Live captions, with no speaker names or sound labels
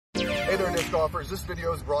Hey there, disc golfers. This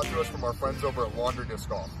video is brought to us from our friends over at Laundry Disc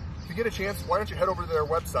Golf. If you get a chance, why don't you head over to their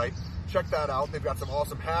website, check that out. They've got some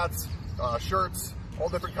awesome hats, shirts, all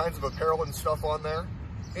different kinds of apparel and stuff on there.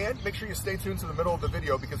 And make sure you stay tuned to the middle of the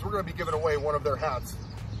video because we're going to be giving away one of their hats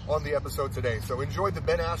on the episode today. So enjoy the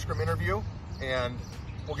Ben Askren interview, and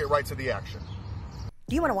we'll get right to the action.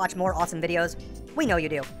 Do you want to watch more awesome videos? We know you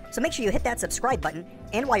do. So make sure you hit that subscribe button,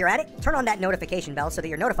 and while you're at it, turn on that notification bell so that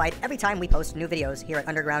you're notified every time we post new videos here at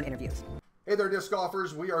Underground Interviews. Hey there, disc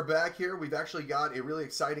golfers. We are back here. We've actually got a really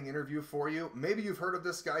exciting interview for you. Maybe you've heard of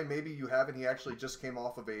this guy, maybe you haven't. He actually just came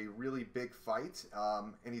off of a really big fight,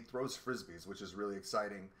 and he throws frisbees, which is really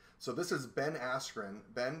exciting. So this is Ben Askren.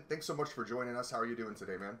 Ben, thanks so much for joining us. How are you doing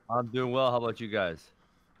today, man? I'm doing well. How about you guys?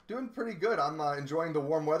 Doing pretty good. I'm enjoying the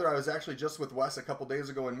warm weather. I was actually just with Wes a couple days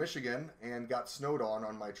ago in Michigan and got snowed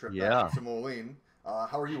on my trip back to Moline.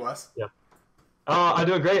 How are you, Wes? Yeah. I'm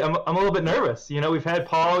doing great. I'm a little bit nervous. You know, we've had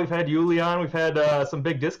Paul, we've had Julian, we've had some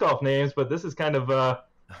big disc golf names, but this is kind of,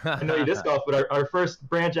 I know you disc golf, but our first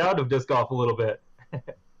branch out of disc golf a little bit.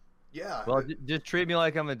 Yeah. Well, just treat me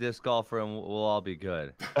like I'm a disc golfer and we'll all be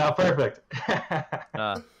good. Perfect.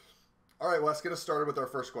 All right, Wes, get us started with our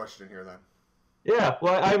first question here then. Yeah,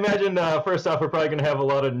 well, I imagine first off, we're probably going to have a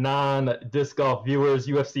lot of non-disc golf viewers,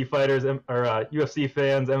 UFC fighters, or UFC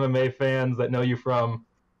fans, MMA fans that know you from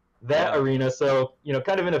that arena. So, you know,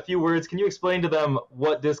 kind of in a few words, can you explain to them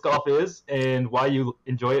what disc golf is and why you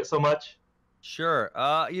enjoy it so much? Sure.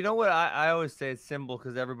 You know what? I always say it's simple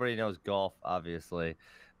because everybody knows golf, obviously.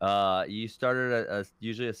 You started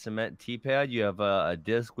usually a cement tee pad. You have a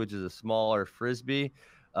disc, which is a smaller frisbee.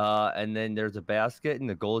 And then there's a basket, and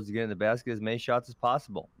the goal is to get in the basket as many shots as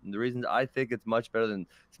possible. And the reason I think it's much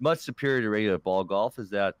superior to regular ball golf is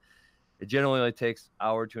that it generally only takes an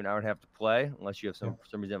hour to an hour and a half to play, unless you have for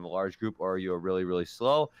some reason have a large group or you're really, really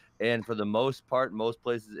slow. And for the most part, most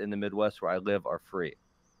places in the Midwest where I live are free.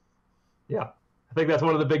 Yeah, I think that's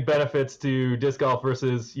one of the big benefits to disc golf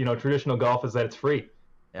versus, you know, traditional golf is that it's free.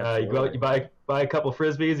 You go out, you buy a couple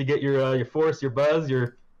frisbees, you get your force, your buzz,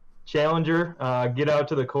 your challenger, get out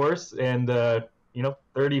to the course, and you know,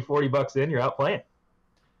 $30-40 in, you're out playing.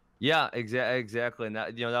 Yeah, exactly. And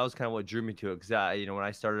that, you know, that was kind of what drew me to it, because you know, when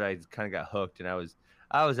I started, I kind of got hooked, and I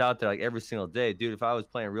was out there like every single day, dude. If I was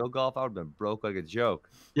playing real golf, I would have been broke like a joke.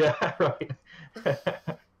 Yeah, right.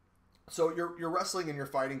 So your wrestling and your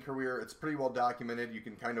fighting career, it's pretty well documented. You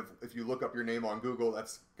can kind of, if you look up your name on Google,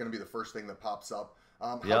 that's going to be the first thing that pops up.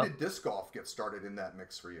 How did disc golf get started in that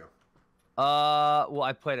mix for you? Well,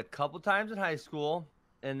 I played a couple times in high school,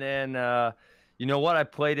 and then you know what? I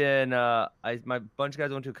played in my bunch of guys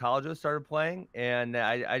I went to college with started playing, and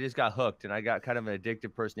I just got hooked, and I got kind of an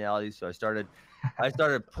addictive personality, so I started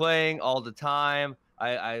playing all the time.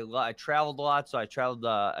 I traveled a lot, so I traveled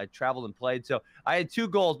and played. So I had two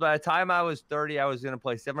goals. By the time I was 30, I was going to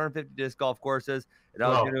play 750 disc golf courses, and I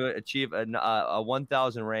was going to achieve a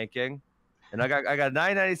 1,000 ranking. And I got a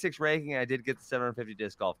 996 ranking. And I did get the 750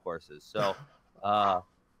 disc golf courses. So,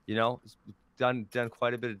 you know, done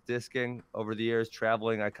quite a bit of discing over the years,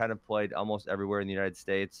 traveling. I kind of played almost everywhere in the United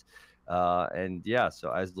States, and yeah, so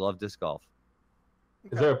I love disc golf.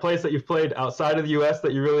 Is there a place that you've played outside of the U.S.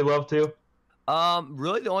 that you really love too?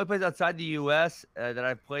 Really, the only place outside the U.S. That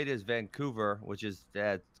I've played is Vancouver, which is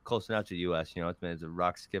close enough to the U.S. You know, it's a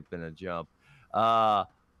rock, skip, and a jump.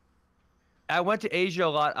 I went to Asia a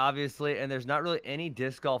lot, obviously, and there's not really any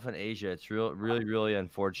disc golf in Asia. It's really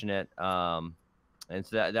unfortunate. And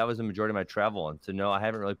so that was the majority of my travel. And so, no, I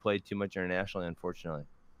haven't really played too much internationally, unfortunately.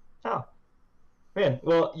 Oh, man.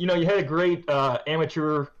 Well, you know, you had a great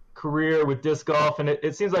amateur career with disc golf, and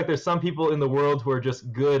it seems like there's some people in the world who are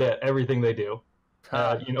just good at everything they do.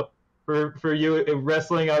 You know, for you in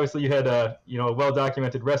wrestling, obviously you had a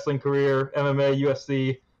well-documented wrestling career, MMA,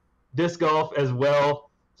 UFC, disc golf as well.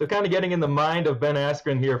 So kind of getting in the mind of Ben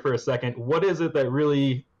Askren here for a second, what is it that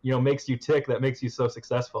really, you know, makes you tick, that makes you so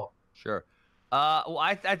successful? Sure. Well,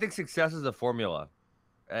 I think success is a formula,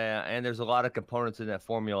 and there's a lot of components in that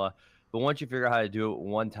formula. But once you figure out how to do it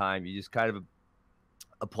one time, you just kind of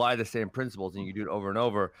apply the same principles, and you can do it over and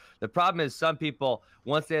over. The problem is some people,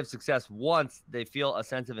 once they have success once, they feel a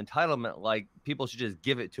sense of entitlement, like people should just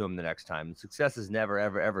give it to them the next time. And success is never,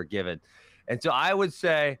 ever given. And so I would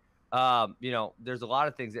say, you know, there's a lot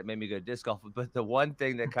of things that made me good at disc golf, but the one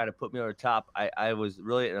thing that kind of put me over the top, I was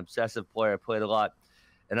really an obsessive player. I played a lot,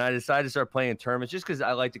 and I decided to start playing in tournaments just because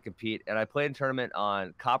I like to compete. And I played in a tournament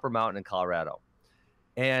on Copper Mountain in Colorado.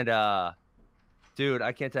 And dude,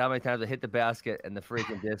 I can't tell how many times I hit the basket and the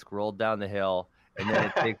freaking disc rolled down the hill, and then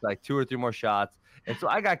it takes like 2 or 3 more shots. And so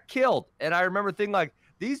I got killed. And I remember thinking, like,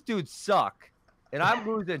 these dudes suck. and I'm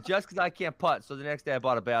losing just because I can't putt. So the next day I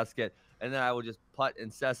bought a basket, and then I would just putt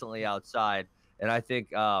incessantly outside. And I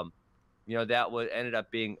think, you know, that would ended up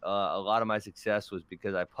being a lot of my success was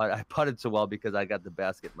because I putted so well because I got the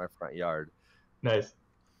basket in my front yard. Nice.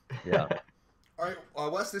 Yeah. All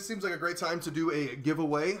right, Wes, this seems like a great time to do a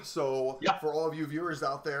giveaway. So for all of you viewers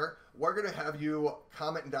out there, we're going to have you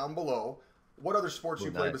comment down below what other sports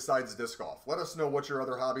you play besides disc golf. Let us know what your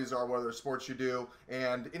other hobbies are, what other sports you do,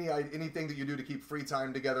 and anything that you do to keep free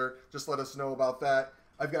time together. Just let us know about that.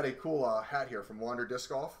 I've got a cool hat here from Wander Disc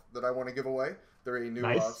Golf that I want to give away. They're a new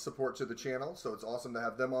support to the channel, so it's awesome to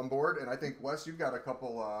have them on board. And I think, Wes, you've got a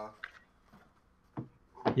couple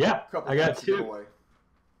I got two.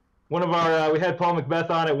 One of our, we had Paul Macbeth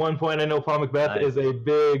on at one point. I know Paul Macbeth is a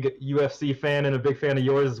big UFC fan and a big fan of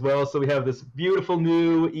yours as well. So we have this beautiful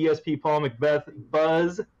new ESP Paul Macbeth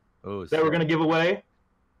Buzz that we're going to give away.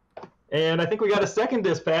 And I think we got a second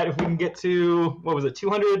disc, Pat, if we can get to, what was it,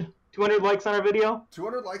 200 likes on our video?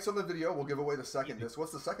 200 likes on the video, we'll give away the second disc.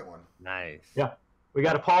 What's the second one? Nice. Yeah. We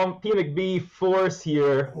got a Paul P. McBee Force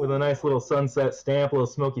here with a nice little sunset stamp, a little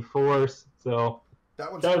smoky Force. So that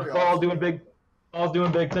one's Paul doing big. Paul's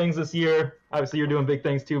doing big things this year. Obviously, you're doing big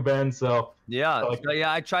things too, Ben. So yeah,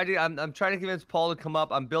 I tried to. I'm trying to convince Paul to come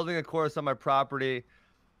up. I'm building a course on my property.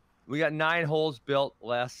 We got 9 holes built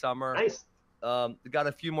last summer. Nice. Got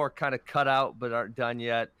a few more kind of cut out, but aren't done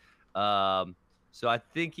yet. So I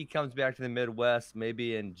think he comes back to the Midwest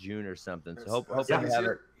maybe in June or something. So hopefully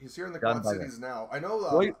he's here in the Quad Cities now. I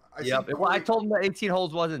know. I told him that 18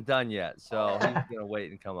 holes wasn't done yet, so he's gonna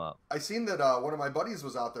wait and come up. I seen that one of my buddies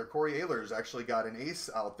was out there. Corey Ehlers actually got an ace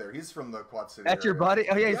out there. He's from the Quad Cities. That's your buddy?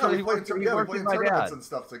 Oh yeah, we played tournaments and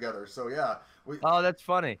stuff together. So yeah. Oh, that's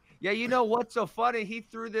funny. Yeah, you know what's so funny? He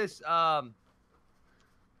threw this. And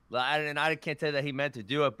I can't tell you that he meant to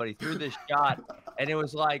do it, but he threw this shot, and it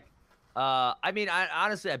was like.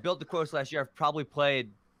 Honestly, I built the course last year. I've probably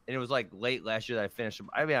played, and it was like late last year that I finished.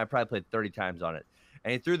 I probably played 30 times on it.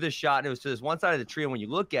 And he threw this shot, and it was to this one side of the tree. And when you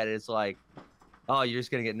look at it, it's like, oh, you're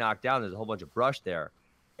just going to get knocked down. There's a whole bunch of brush there.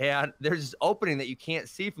 And there's this opening that you can't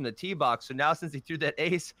see from the tee box. So now since he threw that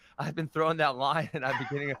ace, I've been throwing that line, and I've been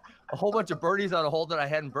getting a whole bunch of birdies on a hole that I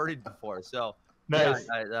hadn't birdied before. So nice.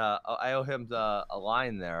 Yeah, I owe him a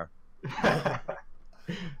line there.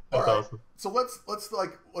 All right. Awesome. So let's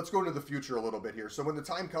go into the future a little bit here. So when the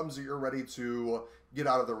time comes that you're ready to get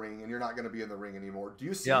out of the ring and you're not going to be in the ring anymore, do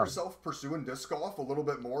you see yourself pursuing disc golf a little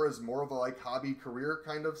bit more as more of a like hobby career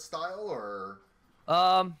kind of style, or?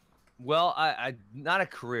 Well, I not a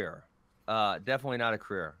career. Definitely not a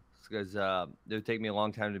career, because it would take me a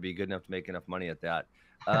long time to be good enough to make enough money at that.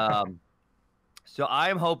 So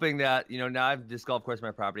I'm hoping that, now I have disc golf course on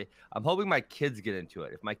my property. I'm hoping my kids get into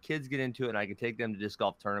it. If my kids get into it and I can take them to disc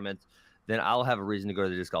golf tournaments, then I'll have a reason to go to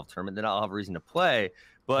the disc golf tournament. Then I'll have a reason to play.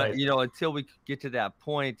 But, until we get to that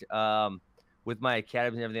point, with my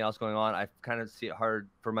academies and everything else going on, I kind of see it hard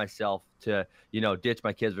for myself to, ditch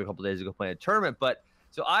my kids for a couple of days to go play in a tournament. But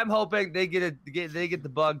so I'm hoping they get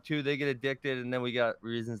the bug too. They get addicted, and then we got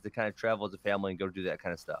reasons to kind of travel as a family and go do that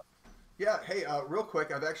kind of stuff. Yeah, hey, real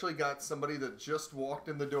quick, I've actually got somebody that just walked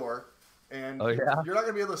in the door, and you're not going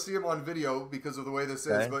to be able to see him on video because of the way this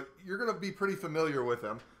is, but you're going to be pretty familiar with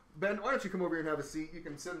him. Ben, why don't you come over here and have a seat? You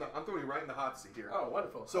can sit I'm throwing you right in the hot seat here. Oh,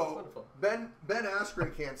 wonderful. So, wonderful. Ben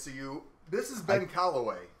Askren can't see you. This is Ben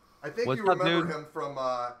Calloway. I think you up, remember dude? him from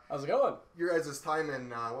how's it going? Your guys' time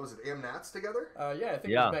in, what was it, AM Nats together? Yeah, I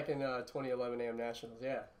think it was back in 2011 AM Nationals,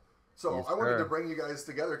 yeah. So I wanted to bring you guys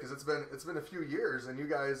together because it's been a few years, and you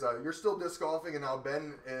guys you're still disc golfing, and now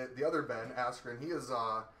Ben, the other Ben Askren, he is.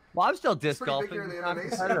 Well, I'm still disc golfing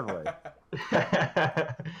competitively.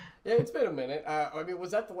 Yeah, it's been a minute.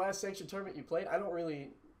 Was that the last sanctioned tournament you played?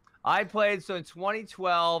 I played in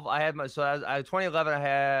 2012. I had 2011.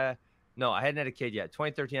 I hadn't had a kid yet.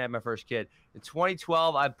 2013, I had my first kid. In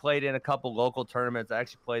 2012, I played in a couple local tournaments. I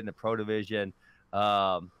actually played in the pro division.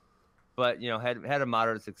 But had a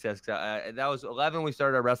moderate success. That was 11. We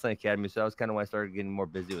started our wrestling academy, so that was kind of when I started getting more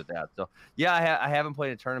busy with that. So yeah, I haven't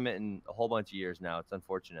played a tournament in a whole bunch of years now. It's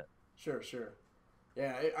unfortunate. Sure.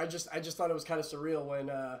 Yeah, I just thought it was kind of surreal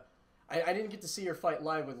when I didn't get to see your fight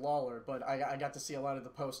live with Lawler, but I got to see a lot of the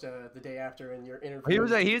post the day after in your interview.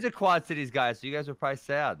 He was a Quad Cities guy, so you guys were probably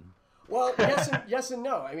sad. Well, yes and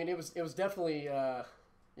no. I mean, it was definitely.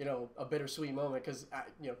 A bittersweet moment because,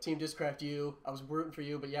 Team Discraft I was rooting for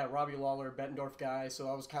you, but yeah, Robbie Lawler, Bettendorf guy, so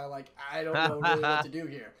I was kind of like, I don't know really what to do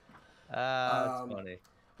here. That's funny.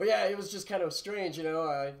 But yeah, it was just kind of strange,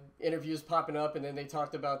 interviews popping up, and then they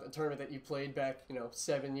talked about the tournament that you played back,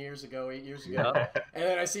 7 years ago, 8 years ago. And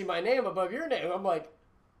then I see my name above your name. I'm like,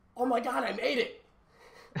 oh my God, I made it.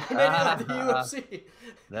 He made it up to UFC.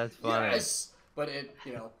 That's funny. Yes, but it,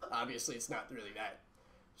 obviously it's not really that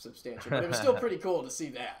substantial, but it was still pretty cool to see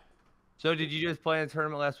that. So did you just play in a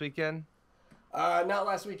tournament last weekend? Not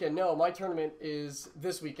last weekend. No, my tournament is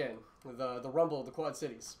this weekend. The Rumble of the Quad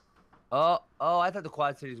Cities. Oh, I thought the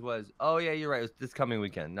Quad Cities was. Oh yeah, you're right. It was this coming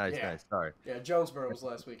weekend. Nice, Yeah. nice. Sorry. Yeah, Jonesboro was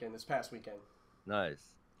last weekend. This past weekend Nice.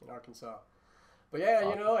 in Arkansas. But yeah,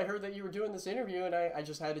 I heard that you were doing this interview, and I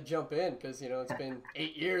just had to jump in because it's been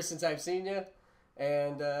 8 years since I've seen you,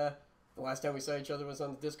 and the last time we saw each other was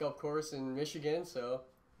on the disc golf course in Michigan. So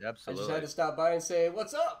Absolutely. I just had to stop by and say,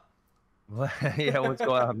 "What's up?" Yeah, what's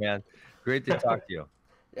going on, man? Great to talk to you.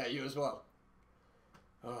 Yeah, you as well.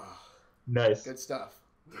 Oh, Nice. good stuff.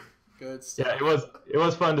 Good stuff. Yeah, it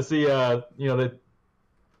was fun to see. That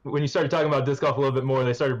when you started talking about disc golf a little bit more,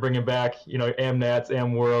 they started bringing back AmNats,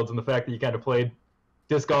 Am Worlds, and the fact that you kind of played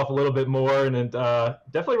disc golf a little bit more, and it,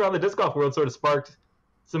 definitely around the disc golf world sort of sparked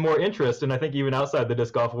some more interest. And I think even outside the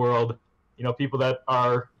disc golf world, people that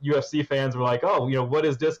are UFC fans were like, oh, what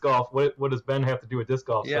is disc golf? What does Ben have to do with disc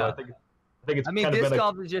golf? Yeah. So I think it's. I mean, kind of disc been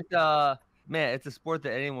golf is just man, it's a sport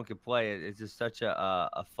that anyone can play. It's just such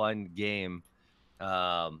a fun game.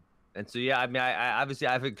 And so yeah, I mean, I obviously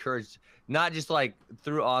I've encouraged not just like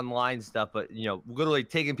through online stuff, but literally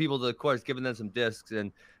taking people to the course, giving them some discs,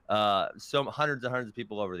 and some hundreds and hundreds of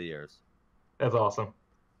people over the years. That's awesome.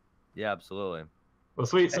 Yeah, absolutely. Well,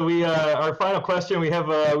 sweet. So we our final question, we have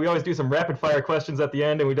we always do some rapid fire questions at the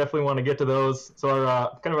end, and we definitely want to get to those. So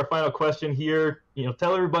our kind of our final question here,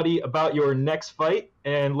 tell everybody about your next fight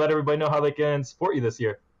and let everybody know how they can support you this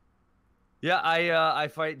year. Yeah, I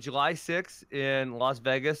fight July 6th in Las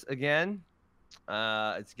Vegas again.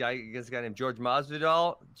 It's against a guy named Joge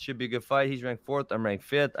Masvidal. Should be a good fight. He's ranked 4th. I'm ranked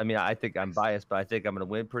 5th. I mean, I think I'm biased, but I think I'm going to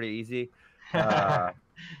win pretty easy.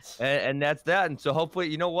 And that's that. And so hopefully,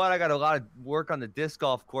 you know what? I got a lot of work on the disc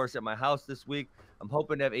golf course at my house this week. I'm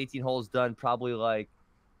hoping to have 18 holes done probably like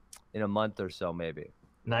in a month or so, maybe.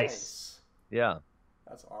 Nice. Yeah.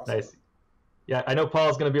 That's awesome. Nice. Yeah, I know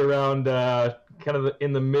Paul's going to be around kind of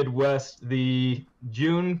in the Midwest, the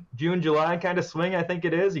June, July kind of swing, I think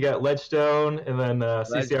it is. You got Ledgestone and then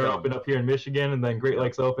CCR Open up here in Michigan, and then Great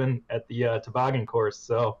Lakes Open at the Toboggan course.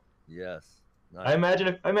 So Yes. Nice. I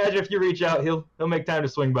imagine if you reach out, he'll make time to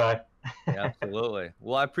swing by. Yeah, absolutely.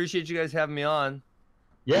 Well, I appreciate you guys having me on.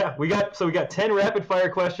 Yeah, we got 10 rapid fire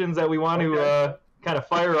questions that we want to kind of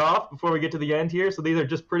fire off before we get to the end here. So these are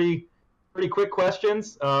just pretty quick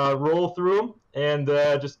questions. Roll through them and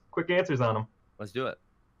just quick answers on them. Let's do it.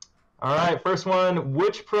 All right, first one.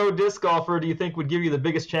 Which pro disc golfer do you think would give you the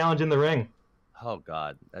biggest challenge in the ring? Oh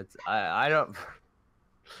God, that's I don't.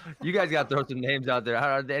 You guys got to throw some names out there.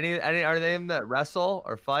 Are there any are they in that wrestle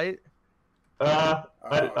or fight? I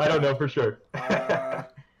don't know for sure.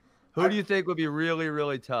 Who do you think would be really,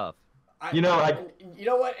 really tough? You know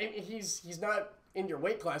what? He's not in your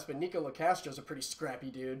weight class, but Nico Lacastro's a pretty scrappy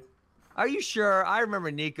dude. Are you sure? I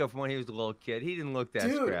remember Nico from when he was a little kid. He didn't look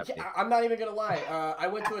that scrappy. I'm not even gonna lie. I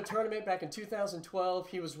went to a tournament back in 2012.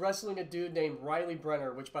 He was wrestling a dude named Riley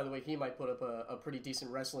Brenner, which, by the way, he might put up a pretty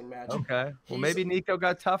decent wrestling match. Okay. Well, maybe Nico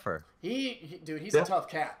got tougher. Dude, he's a tough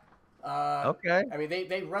cat. Okay. I mean,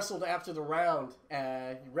 they wrestled after the round.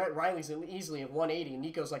 Riley's easily at 180, and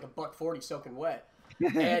Nico's like $140 soaking wet.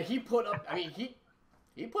 And he put up. I mean,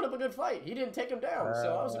 he put up a good fight. He didn't take him down,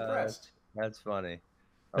 so I was impressed. That's funny.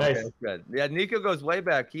 Okay, Nice. that's good. Yeah, Nico goes way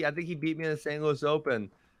back. I think he beat me in the St. Louis Open.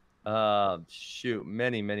 Shoot,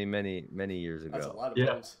 many years ago. That's a lot of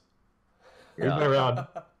Yeah. wins. He's been around. All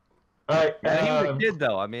right. Yeah, he was a kid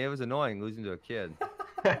though. I mean, it was annoying losing to a kid.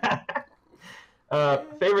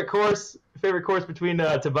 Favorite course between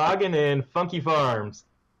Toboggan and Funky Farms.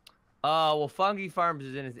 Well, Funky Farms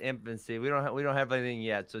is in its infancy. We don't have anything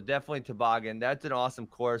yet, so definitely Toboggan. That's an awesome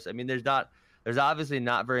course. I mean, there's obviously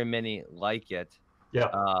not very many like it. Yeah.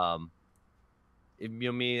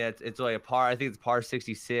 It's like a par. I think it's par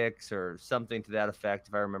 66 or something to that effect,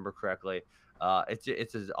 if I remember correctly.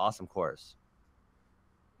 It's an awesome course.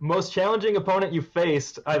 Most challenging opponent you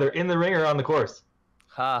faced, either in the ring or on the course.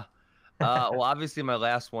 Well, obviously my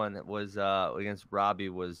last one was against Robbie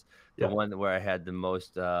was the one where I had the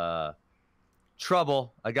most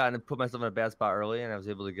trouble. I got to put myself in a bad spot early, and I was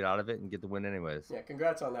able to get out of it and get the win anyways. Yeah,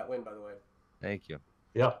 congrats on that win, by the way. Thank you.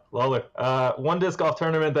 Yeah, Lawler. One disc golf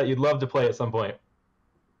tournament that you'd love to play at some point.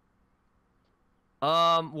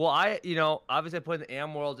 Well, obviously I played in the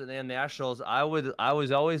Am Worlds and the Am Nationals. I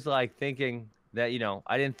was always like thinking that,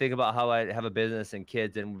 I didn't think about how I'd have a business and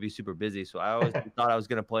kids and would be super busy. So I always thought I was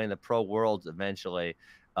going to play in the Pro Worlds eventually.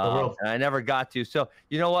 And I never got to. So,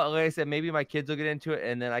 you know what? Like I said, maybe my kids will get into it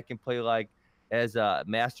and then I can play like as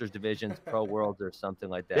Masters divisions, Pro Worlds, or something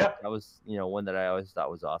like that. Yeah. That was, one that I always thought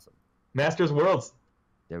was awesome. Masters Worlds.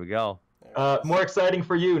 There we go. More exciting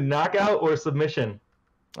for you, knockout or submission?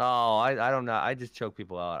 Oh, I don't know. I just choke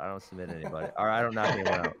people out. I don't submit anybody, or I don't knock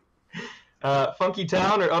anyone out. Funky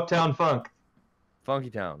Town or Uptown Funk? Funky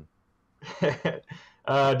Town.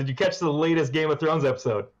 Did you catch the latest Game of Thrones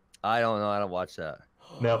episode? I don't know. I don't watch that.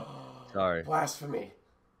 No. Sorry. Blasphemy.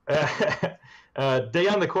 Day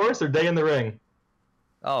on the course or day in the ring?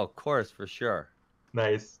 Oh, of course, for sure.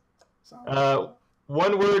 Nice.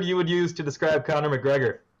 One word you would use to describe Conor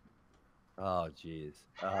McGregor? Oh, jeez.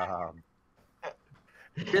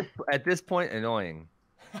 At this point, annoying.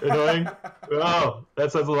 Annoying? Oh,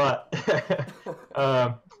 that says a lot.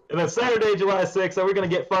 And then Saturday, July 6th, are we going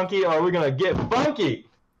to get funky or are we going to get funky?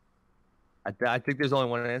 I think there's only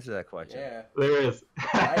one answer to that question. Yeah. There is.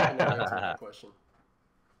 I didn't know the answer to that question.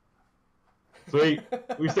 Sweet.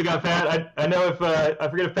 We still got Pat. I know if I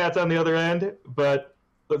forget if Pat's on the other end, but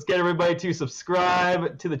let's get everybody to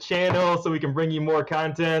subscribe to the channel so we can bring you more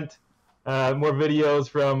content, more videos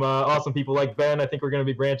from awesome people like Ben. I think we're going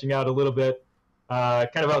to be branching out a little bit, kind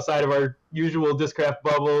of outside of our usual Discraft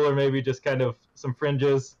bubble, or maybe just kind of some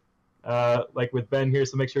fringes, like with Ben here.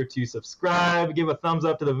 So make sure to subscribe, give a thumbs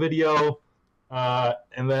up to the video.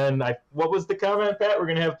 And then what was the comment, Pat? We're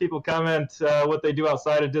going to have people comment what they do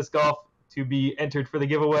outside of disc golf to be entered for the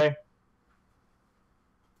giveaway.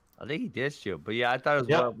 I think he dissed you, but yeah, I thought it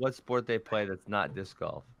was what sport they play that's not disc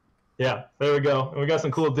golf. Yeah, there we go. And we got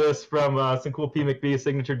some cool discs from some cool P. McBee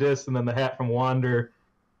signature discs, and then the hat from Wander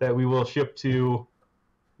that we will ship to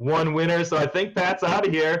one winner. So I think Pat's out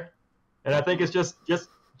of here, and I think it's just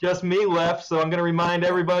me left. So I'm going to remind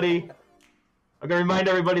everybody.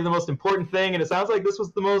 The most important thing, and it sounds like this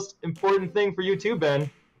was the most important thing for you too, Ben.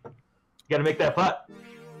 You got to make that putt.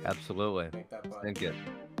 Absolutely. Make that putt. Thank you.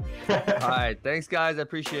 All right. Thanks, guys. I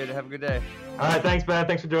appreciate it. Have a good day. All right. Thanks, Ben.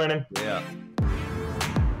 Thanks for joining. Yeah.